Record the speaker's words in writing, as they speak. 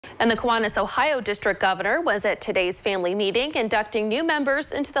And the Kiwanis Ohio District Governor was at today's family meeting inducting new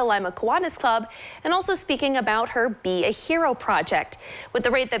members into the Lima Kiwanis Club and also speaking about her Be a Hero project. With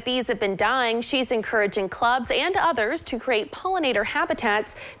the rate that bees have been dying, she's encouraging clubs and others to create pollinator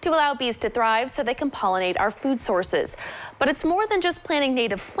habitats to allow bees to thrive so they can pollinate our food sources. But it's more than just planting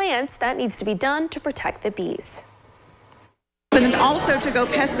native plants that needs to be done to protect the bees. And then also to go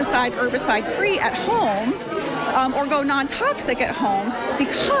pesticide, herbicide free at home or go non-toxic at home,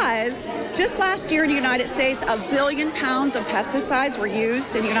 because just last year in the United States, 1 billion pounds of pesticides were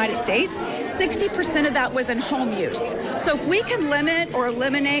used in the United States. 60% of that was in home use. So if we can limit or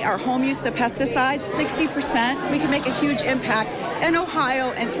eliminate our home use to pesticides, 60%, we can make a huge impact in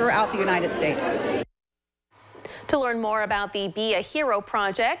Ohio and throughout the United States. To learn more about the Be a Hero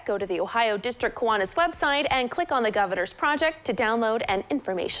project, go to the Ohio District Kiwanis website and click on the Governor's Project to download an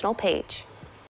informational page.